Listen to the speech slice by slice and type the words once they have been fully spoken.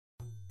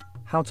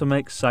How to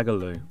make Saag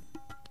Aloo.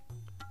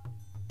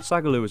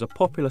 Saag Aloo is a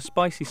popular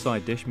spicy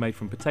side dish made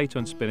from potato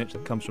and spinach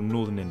that comes from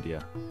northern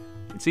India.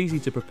 It's easy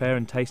to prepare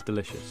and tastes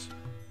delicious.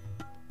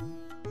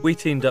 We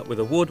teamed up with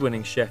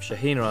award-winning chef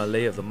Shahena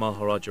Ali of the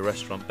Maharaja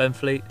restaurant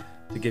Benfleet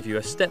to give you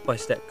a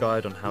step-by-step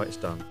guide on how it's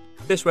done.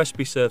 This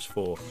recipe serves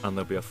 4, and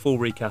there'll be a full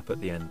recap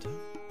at the end.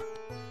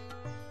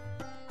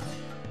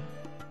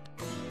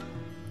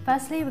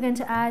 Firstly, we're going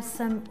to add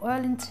some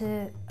oil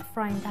into a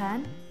frying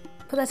pan.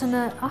 Put that on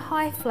a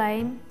high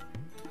flame.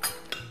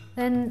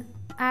 Then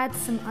add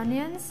some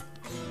onions.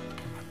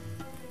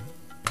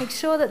 Make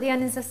sure that the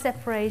onions are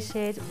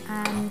separated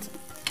and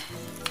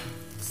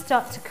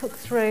start to cook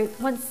through.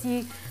 Once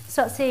you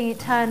start seeing it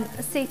turn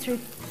a see-through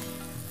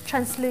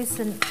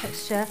translucent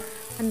texture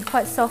and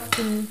quite soft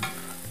in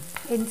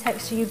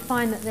texture, you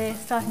find that they're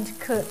starting to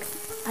cook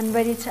and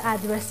ready to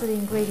add the rest of the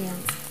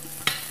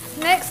ingredients.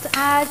 Next,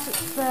 add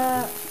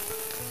the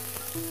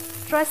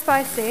dry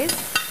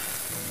spices.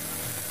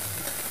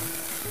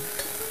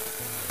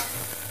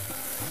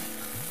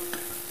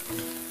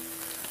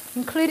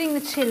 Including the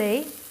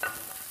chilli.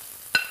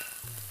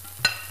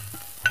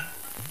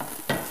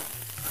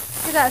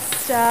 Give that a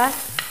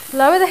stir.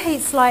 Lower the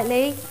heat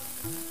slightly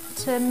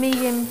to a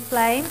medium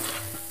flame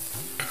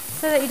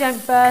so that you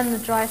don't burn the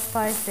dry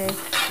spices.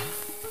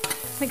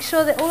 Make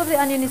sure that all of the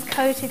onion is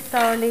coated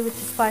thoroughly with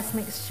the spice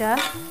mixture.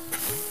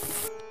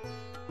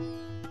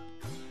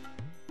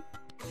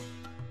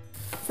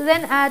 So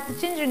then add the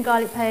ginger and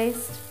garlic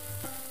paste.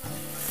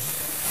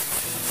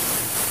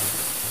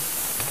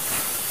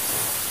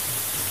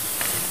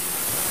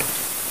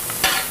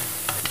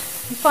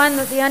 You find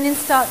that the onions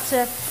start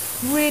to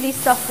really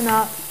soften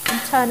up and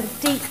turn a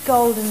deep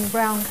golden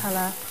brown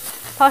colour,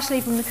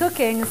 partially from the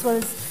cooking as well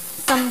as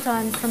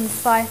sometimes from the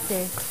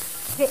spices.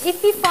 Okay,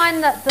 if you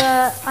find that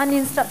the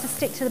onions start to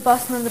stick to the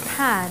bottom of the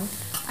pan,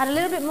 add a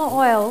little bit more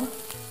oil.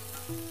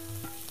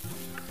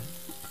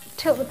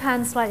 Tilt the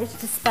pan slightly to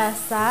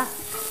disperse that.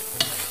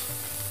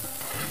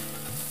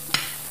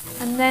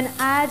 And then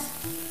add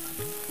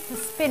the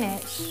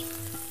spinach,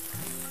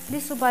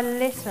 little by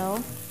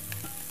little.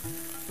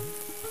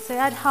 So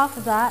add half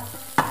of that,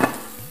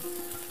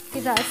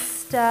 give that a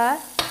stir,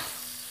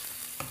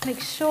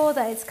 make sure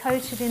that it's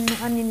coated in the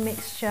onion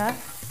mixture.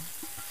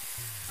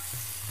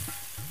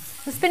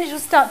 The spinach will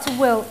start to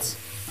wilt,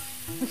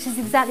 which is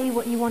exactly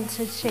what you want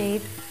to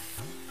achieve.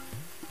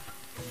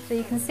 So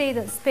you can see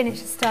that the spinach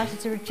has started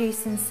to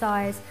reduce in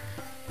size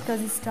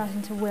because it's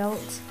starting to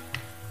wilt.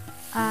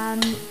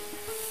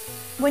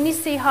 When you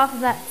see half of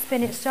that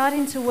spinach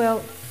starting to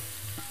wilt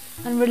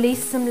and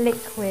release some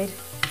liquid,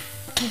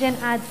 you then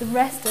add the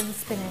rest of the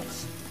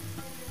spinach.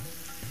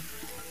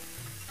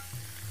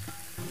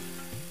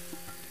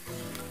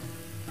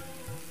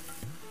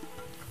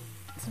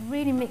 So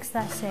really mix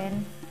that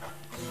in.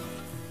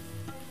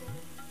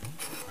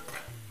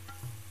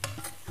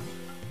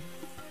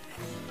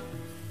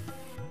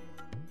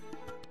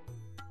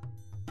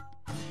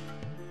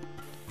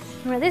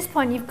 And at this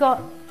point you've got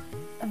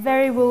a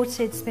very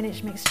wilted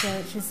spinach mixture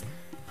which is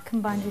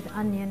combined with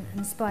onion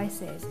and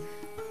spices.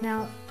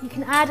 Now you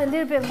can add a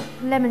little bit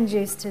of lemon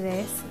juice to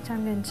this, which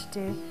I'm going to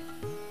do.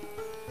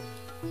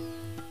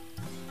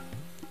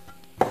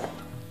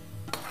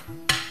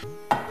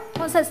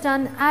 Once that's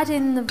done, add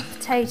in the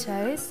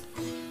potatoes.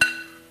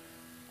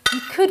 You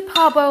could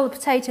parboil the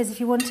potatoes if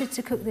you wanted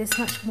to cook this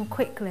much more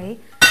quickly.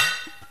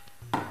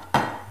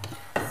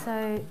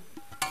 So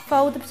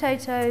fold the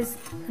potatoes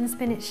and the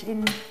spinach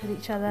in with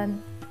each other.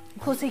 And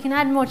of course you can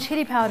add more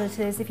chilli powder to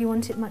this if you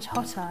want it much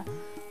hotter.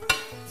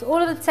 So all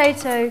of the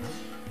potato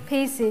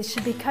pieces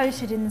should be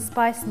coated in the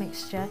spice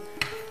mixture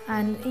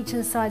and each of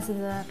the sides of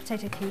the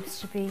potato cubes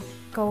should be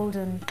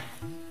golden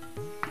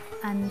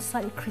and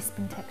slightly crisp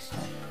in texture.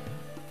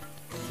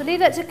 So leave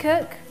that to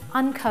cook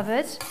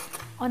uncovered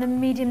on a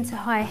medium to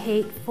high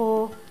heat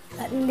for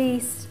at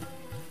least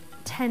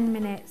 10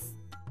 minutes.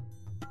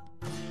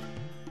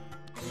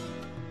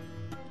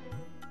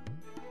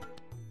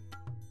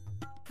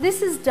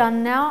 This is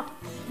done now.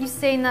 You've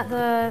seen that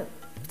the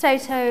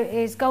potato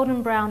is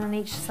golden brown on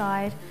each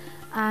side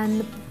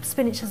and the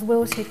spinach has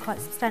wilted quite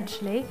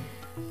substantially.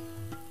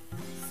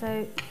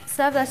 So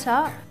serve that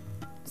up.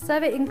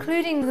 Serve it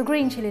including the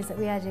green chilies that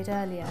we added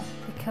earlier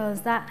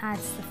because that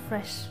adds the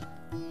fresh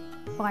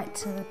bite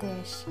to the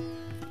dish.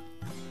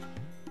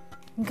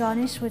 And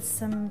garnish with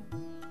some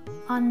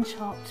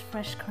unchopped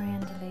fresh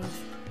coriander leaves.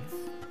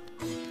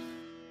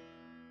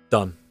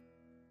 Done.